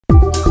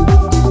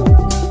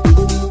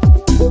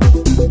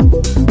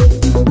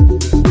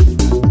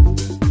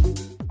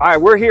All right,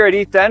 we're here at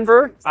ETH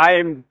Denver. I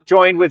am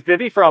joined with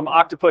Vivi from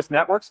Octopus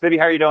Networks. Vivi,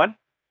 how are you doing?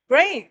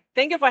 Great.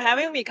 Thank you for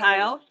having me,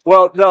 Kyle.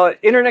 Well, the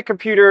internet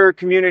computer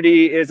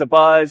community is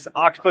abuzz.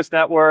 Octopus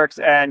Networks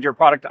and your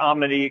product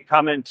Omnity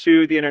coming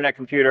to the internet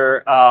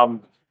computer.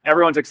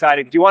 Everyone's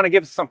excited. Do you want to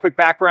give us some quick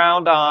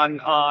background on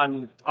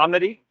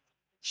Omnity?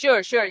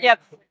 Sure. Yeah.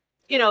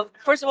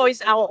 First of all,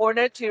 it's our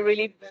honor to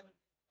really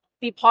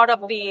be part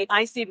of the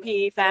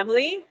ICP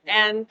family.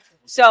 And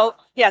so,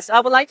 yes, I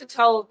would like to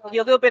tell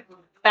you a little bit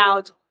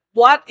about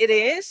what it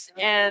is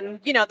and,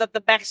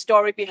 the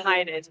backstory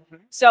behind it.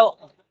 So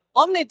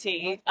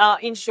Omnity,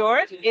 in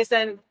short, is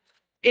an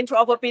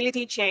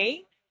interoperability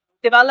chain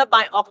developed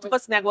by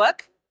Octopus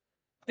Network,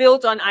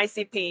 built on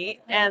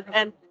ICP,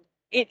 and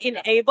it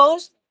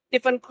enables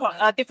different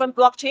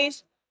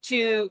blockchains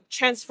to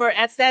transfer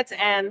assets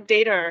and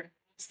data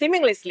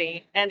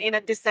seamlessly and in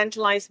a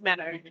decentralized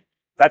manner.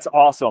 That's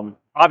awesome.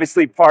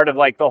 Obviously part of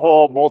like the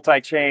whole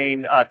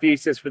multi-chain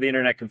thesis for the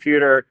internet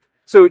computer.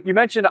 So you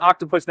mentioned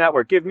Octopus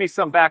Network. Give me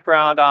some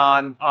background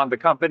on the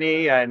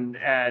company and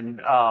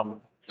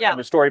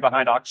the story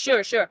behind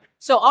Octopus. Sure.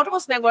 So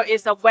Octopus Network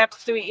is a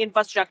Web3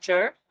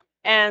 infrastructure,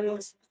 and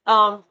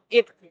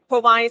it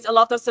provides a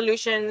lot of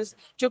solutions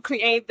to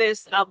create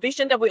this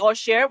vision that we all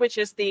share, which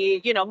is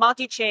the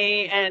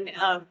multi-chain and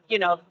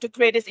to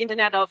create this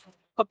internet of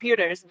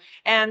computers.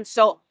 And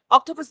so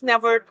Octopus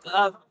Network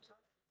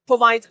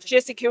provides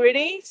shared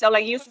security. So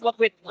like you work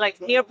with like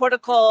Near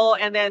protocol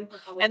and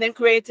then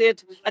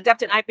created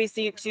adapted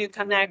IPC to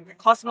connect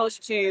Cosmos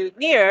to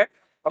Near.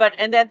 But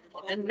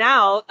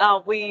now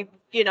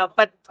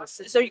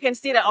so you can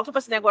see that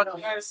Octopus Network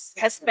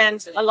has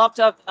spent a lot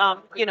of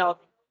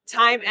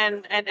time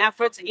and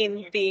effort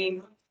in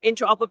the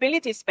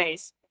interoperability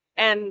space.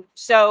 And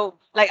so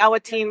like our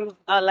team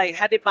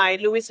headed by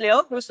Luis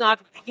Liu, who's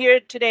not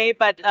here today,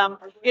 but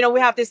we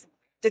have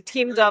the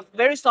teams of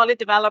very solid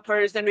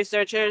developers and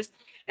researchers.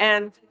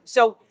 And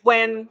so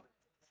when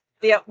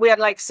we are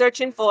like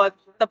searching for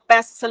the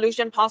best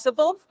solution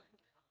possible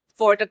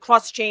for the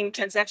cross-chain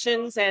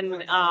transactions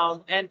and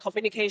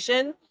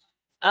communication,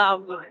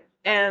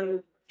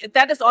 and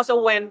that is also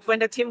when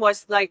the team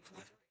was like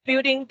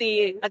building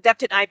the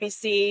adapted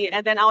IPC,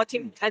 and then our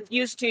team had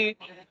used to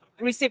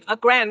receive a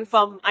grant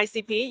from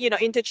ICP,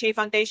 Interchain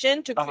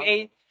Foundation, to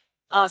create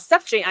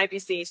sub-chain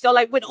IPC. So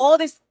like with all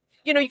this,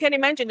 you can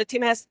imagine the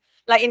team has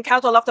like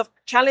encountered a lot of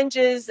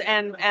challenges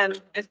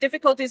and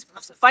difficulties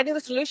finding the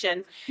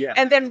solution. Yeah.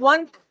 And then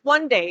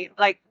one day,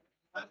 like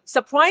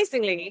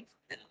surprisingly,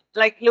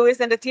 like Louis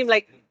and the team,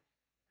 like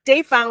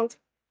they found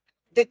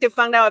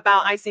out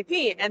about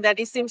ICP, and that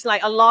it seems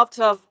like a lot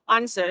of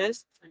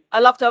answers, a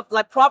lot of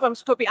like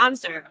problems could be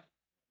answered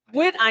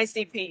with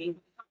ICP.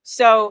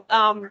 So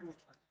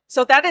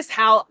so that is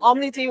how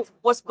Omnity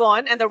was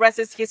born, and the rest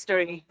is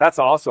history. That's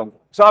awesome.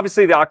 So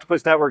obviously the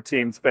Octopus Network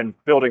team's been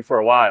building for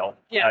a while.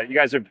 Yeah. You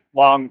guys have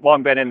long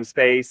been in the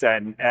space,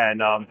 and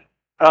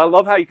I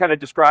love how you kind of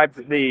described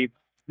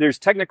there's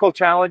technical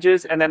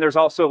challenges, and then there's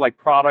also like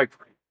product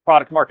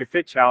market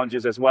fit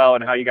challenges as well,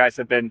 and how you guys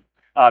have been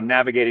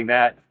navigating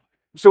that.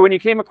 So when you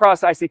came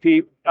across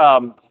ICP,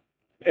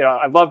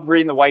 I love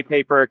reading the white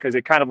paper because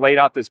it kind of laid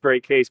out this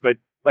great case, but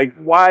like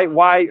why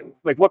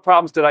like what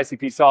problems did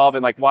ICP solve,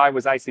 and like why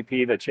was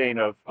ICP the chain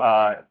of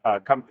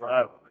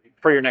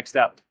for your next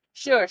step?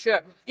 Sure.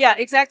 Yeah,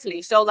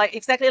 exactly. So like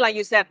exactly like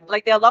you said,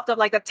 like there are a lot of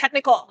like the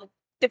technical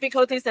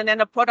difficulties, and then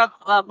the product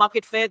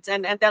market fits,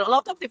 and there are a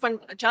lot of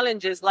different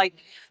challenges, like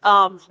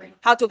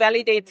how to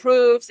validate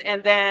proofs,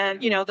 and then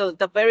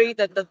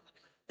the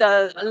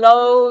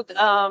low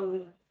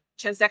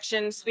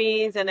transaction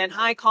speeds, and then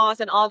high costs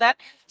and all that.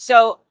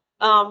 So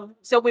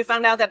we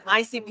found out that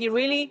ICP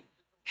really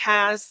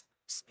has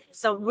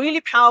some really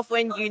powerful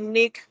and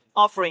unique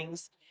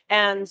offerings,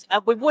 and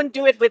we wouldn't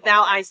do it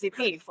without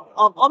ICP.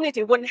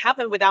 Omnity wouldn't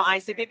happen without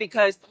ICP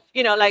because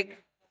like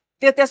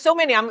there's so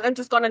many. I'm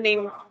just gonna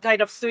name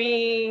kind of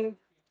three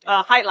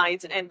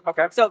highlights. And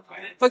okay. So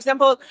for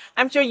example,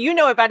 I'm sure you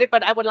know about it,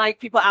 but I would like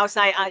people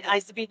outside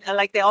ICP,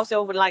 like they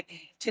also would like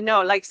to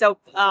know. Like so,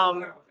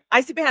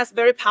 ICP has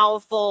very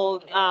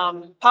powerful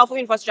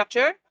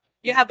infrastructure.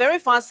 You have very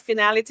fast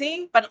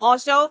finality, but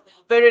also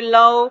very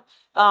low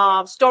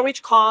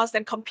storage cost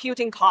and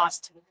computing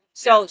cost.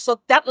 So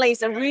that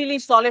lays a really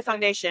solid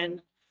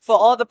foundation for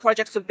all the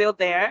projects to build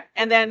there.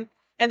 And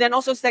then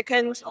also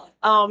second,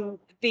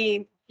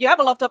 you have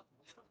a lot of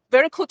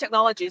very cool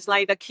technologies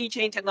like the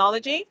keychain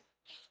technology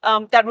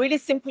that really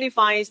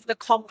simplifies the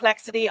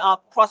complexity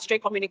of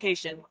cross-chain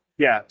communication.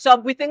 Yeah. So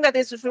we think that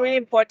this is really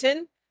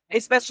important,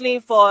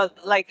 especially for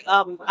like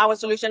our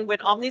solution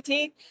with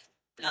Omnity.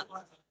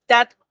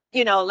 That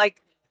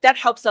that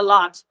helps a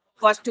lot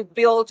for us to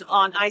build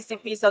on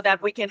ICP so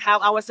that we can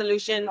have our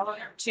solution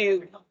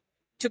to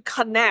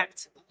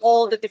connect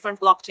all the different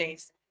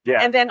blockchains.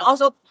 Yeah. And then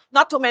also,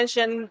 not to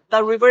mention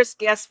the reverse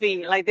gas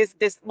fee, like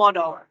this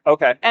model.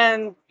 Okay.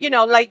 And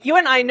like you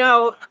and I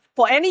know,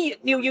 for any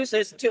new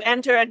users to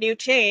enter a new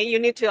chain, you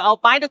need to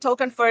buy the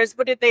token first,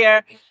 put it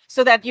there,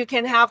 so that you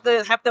can have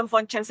them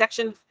for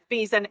transaction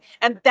fees, and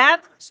that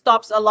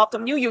stops a lot of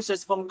new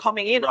users from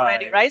coming in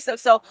already, right?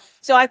 So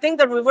I think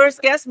the reverse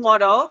gas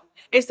model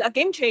is a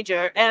game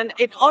changer, and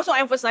it also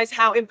emphasizes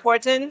how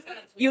important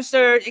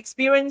user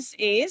experience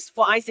is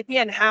for ICP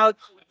and how,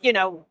 you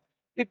know,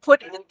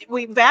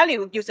 we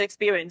value user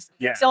experience.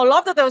 Yeah. So a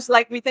lot of those,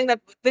 like, we think that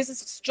this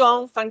is a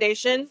strong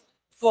foundation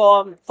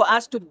for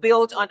us to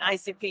build on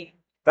ICP.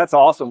 That's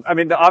awesome. I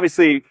mean,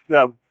 obviously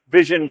the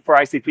vision for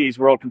ICP's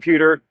World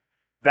Computer,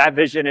 that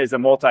vision is a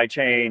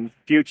multi-chain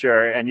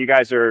future, and you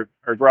guys are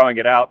growing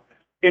it out.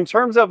 In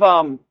terms of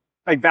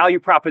like value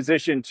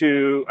proposition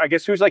to, I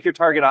guess, who's like your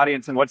target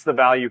audience, and what's the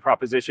value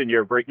proposition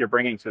you're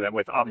bringing to them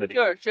with Omnity?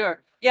 Sure.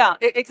 Yeah,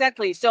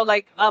 exactly. So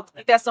like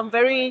there's some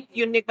very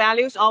unique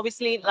values,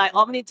 obviously, like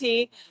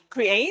Omnity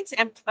creates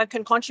and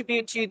can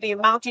contribute to the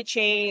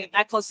multi-chain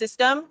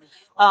ecosystem,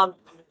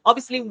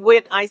 obviously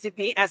with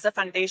ICP as a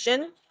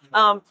foundation.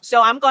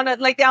 So I'm gonna,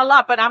 like, there are a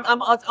lot, but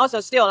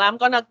I'm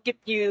gonna give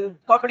you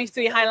probably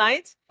 3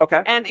 highlights.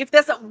 Okay. And if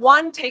there's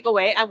one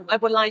takeaway, I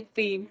would like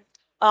the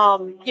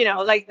you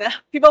know, like the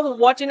people who are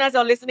watching us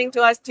or listening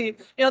to us to,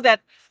 you know,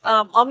 that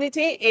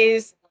Omnity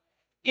is,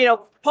 you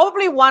know,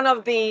 probably one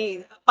of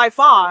the, by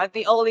far,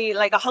 the only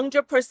like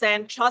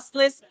 100%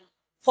 trustless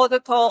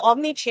protocol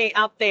omni-chain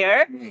out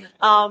there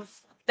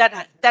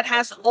that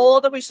has all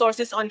the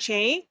resources on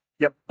chain,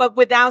 but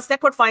without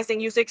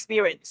sacrificing user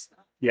experience.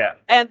 Yeah.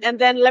 And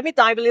then let me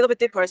dive a little bit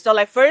deeper. So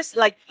like first,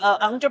 like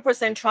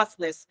 100%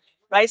 trustless,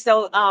 right?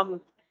 So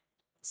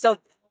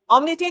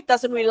Omnity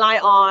doesn't rely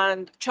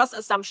on trust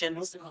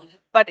assumptions,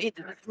 but it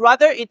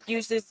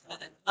uses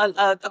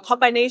a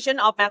combination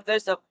of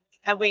methods of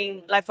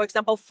having, like, for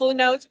example, full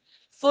nodes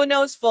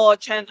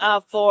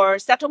for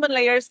settlement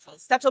layers,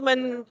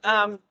 settlement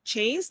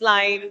chains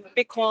like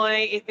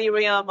Bitcoin,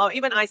 Ethereum, or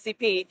even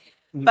ICP.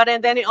 But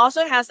then it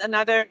also has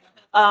another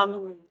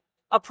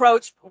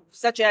approach,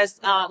 such as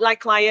like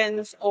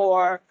clients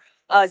or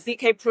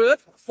ZK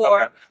proof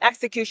for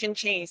execution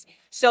chains.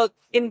 So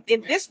in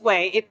this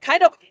way, it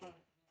kind of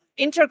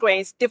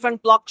integrates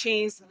different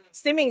blockchains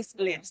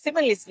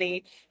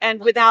seamlessly and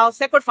without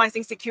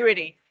sacrificing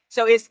security.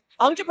 So it's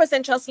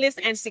 100% trustless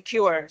and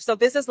secure. So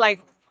this is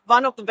like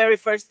one of the very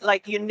first,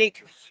 like,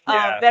 unique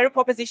value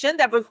proposition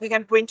that we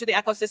can bring to the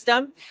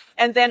ecosystem.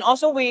 And then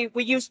also we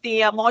use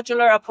the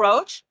modular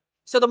approach.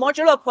 So the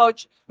modular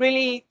approach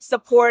really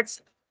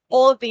supports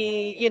all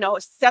the, you know,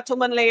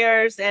 settlement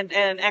layers and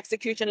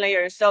execution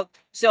layers.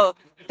 So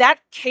that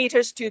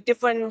caters to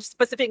different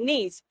specific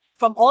needs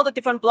from all the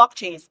different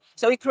blockchains.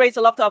 So it creates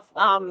a lot of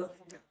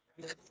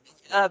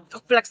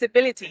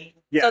flexibility.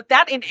 Yeah. So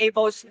that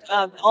enables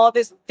all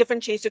these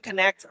different chains to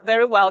connect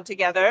very well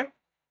together.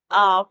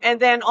 And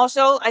then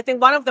also, I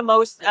think one of the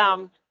most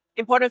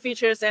important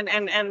features and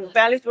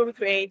values we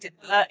create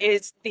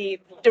is the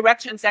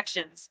direct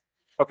transactions.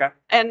 Okay.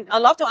 And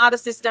a lot of other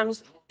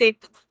systems,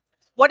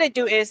 what they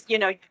do is, you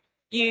know,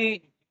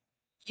 you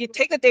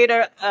take the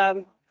data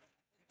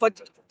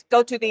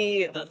go to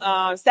the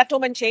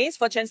settlement chains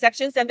for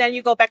transactions, and then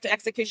you go back to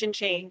execution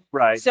chain.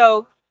 Right.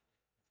 So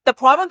the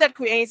problem that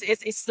creates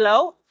is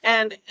slow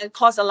and it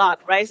costs a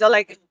lot, right? So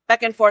like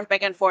back and forth.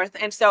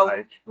 And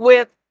so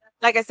with,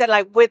 like I said,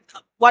 like with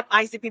what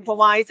ICP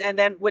provides, and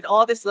then with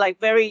all this like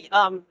very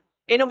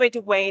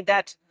innovative way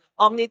that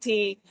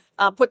Omnity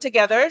put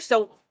together,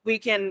 so we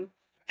can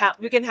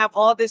have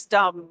all this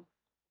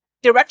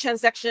direct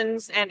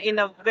transactions and in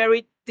a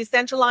very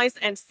decentralized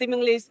and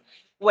seamless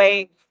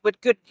way with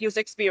good user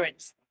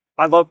experience.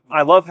 I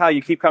love how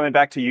you keep coming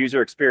back to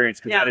user experience,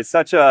 because that is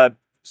such a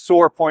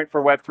sore point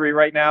for Web3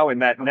 right now,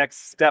 and that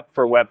next step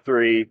for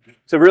Web3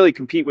 to really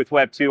compete with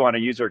Web2 on a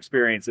user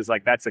experience is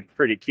like, that's a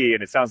pretty key.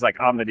 And it sounds like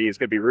Omnity is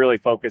going to be really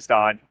focused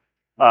on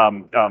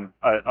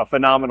a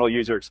phenomenal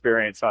user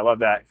experience. So I love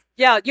that.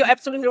 Yeah, you're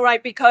absolutely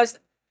right, because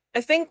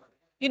I think,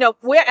 you know,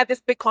 we're at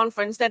this big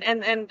conference,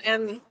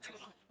 and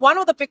one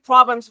of the big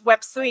problems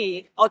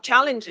Web3 or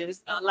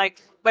challenges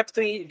like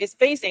Web3 is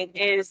facing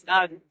is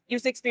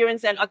user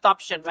experience and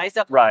adoption, right?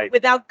 So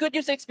without good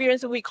user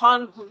experience, we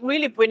can't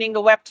really bring in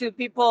the Web to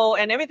people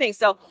and everything.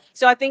 So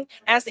I think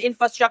as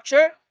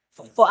infrastructure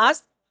for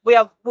us, we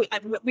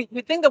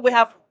think that we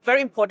have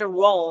very important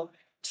role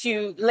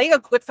to lay a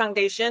good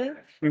foundation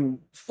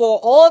for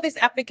all these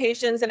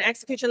applications and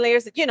execution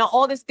layers. You know,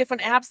 all these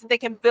different apps that they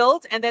can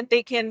build, and then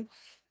they can.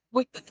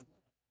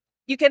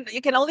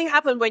 It can only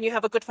happen when you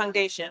have a good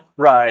foundation.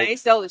 Right?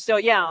 So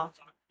yeah.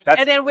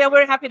 And then we're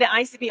very happy that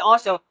ICP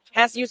also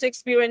has user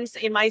experience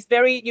is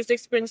very user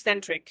experience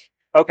centric.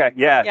 Okay,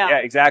 yeah,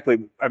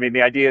 exactly. I mean,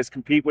 the idea is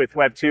compete with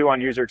Web2 on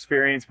user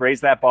experience,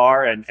 raise that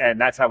bar, and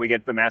that's how we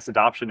get the mass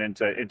adoption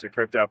into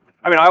crypto.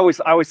 I mean, I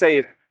always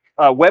say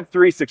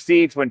Web3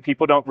 succeeds when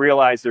people don't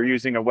realize they're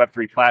using a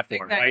Web3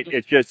 platform, right?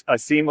 It's just a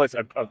seamless,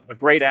 a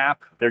great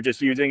app. They're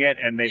just using it,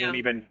 and they don't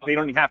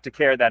even have to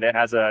care that it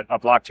has a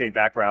blockchain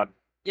background.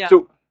 Yeah.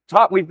 So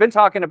we've been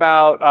talking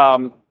about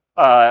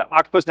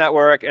Octopus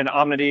Network and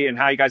Omnity and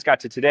how you guys got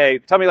to today.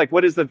 Tell me, like,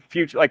 what is the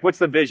future? Like, what's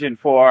the vision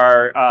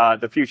for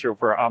the future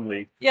for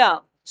Omnity? Yeah.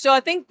 So I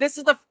think this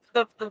is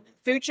the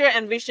future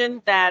and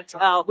vision that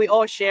we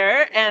all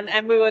share,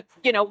 and we would,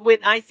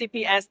 with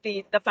ICP as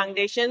the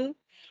foundation,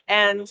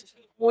 and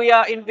we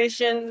are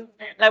envision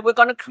like we're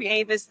gonna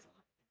create this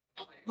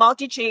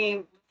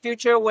multi-chain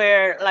future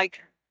where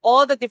like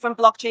all the different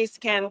blockchains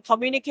can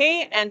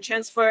communicate and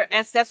transfer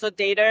assets or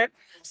data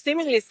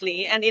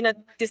seamlessly and in a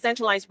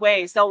decentralized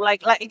way. So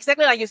like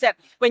exactly like you said,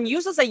 when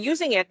users are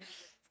using it,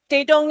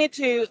 they don't need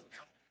to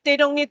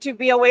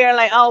be aware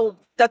like, oh,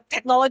 the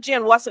technology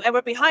and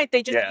whatsoever behind.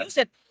 They just use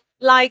it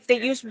like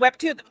they use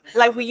Web2,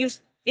 like we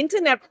use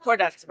internet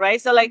products, right?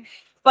 So like,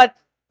 but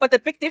the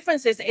big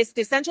difference is it's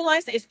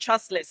decentralized, it's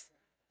trustless.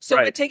 So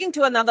we're taking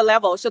to another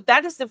level. So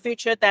that is the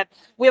future that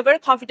we are very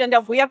confident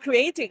that we are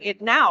creating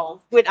it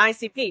now with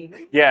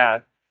ICP. Yeah.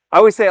 I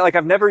always say, like,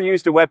 I've never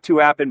used a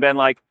Web2 app and been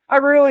like, I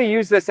really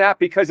use this app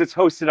because it's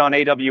hosted on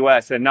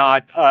AWS and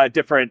not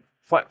different,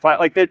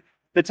 like the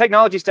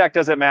technology stack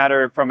doesn't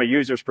matter from a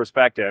user's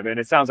perspective. And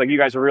it sounds like you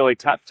guys are really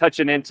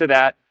touching into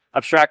that,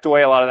 abstract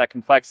away a lot of that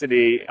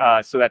complexity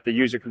so that the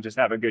user can just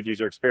have a good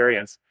user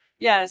experience.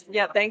 Yes.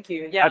 Yeah. Thank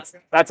you. Yeah.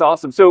 That's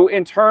awesome. So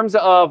in terms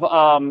of,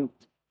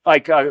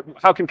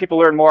 how can people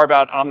learn more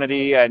about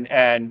Omnity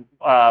and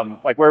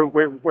like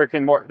where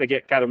can they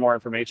gather more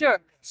information? Sure.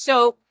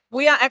 So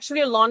we are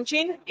actually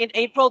launching in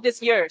April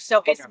this year.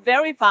 So it's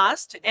very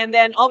fast. And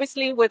then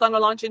obviously we're going to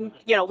launch in,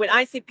 with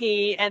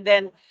ICP. And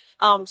then,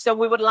 so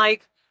we would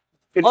like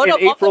in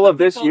April of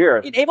this year.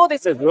 In April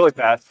this year. It's really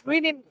fast.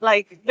 Really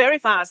like very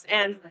fast.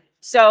 And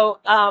so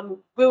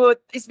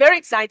it's very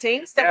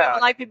exciting. So we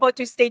would like people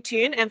to stay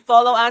tuned and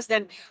follow us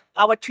and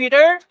our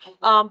Twitter,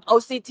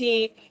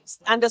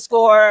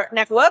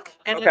 OCT_network,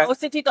 and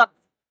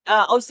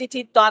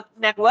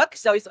OCT.network.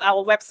 So it's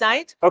our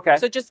website. Okay.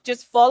 So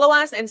just follow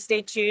us and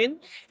stay tuned.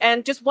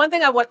 And just one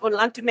thing I would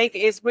like to make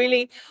is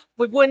really,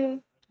 we're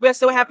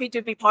so happy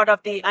to be part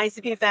of the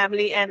ICP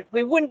family, and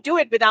we wouldn't do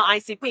it without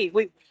ICP.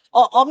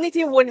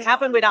 Omnity wouldn't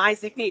happen without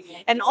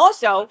ICP. And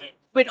also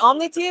with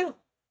Omnity,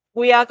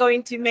 we are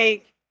going to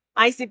make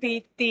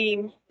ICP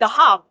the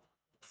hub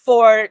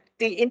for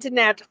the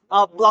internet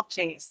of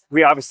blockchains.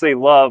 We obviously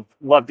love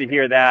to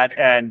hear that,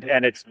 and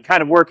it's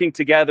kind of working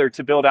together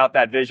to build out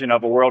that vision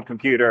of a world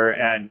computer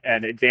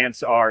and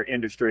advance our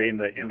industry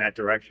in that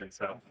direction.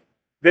 So,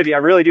 Vivi, I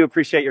really do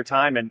appreciate your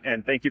time,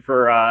 and thank you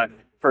for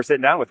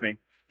sitting down with me.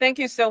 Thank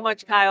you so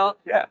much, Kyle.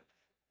 Yeah.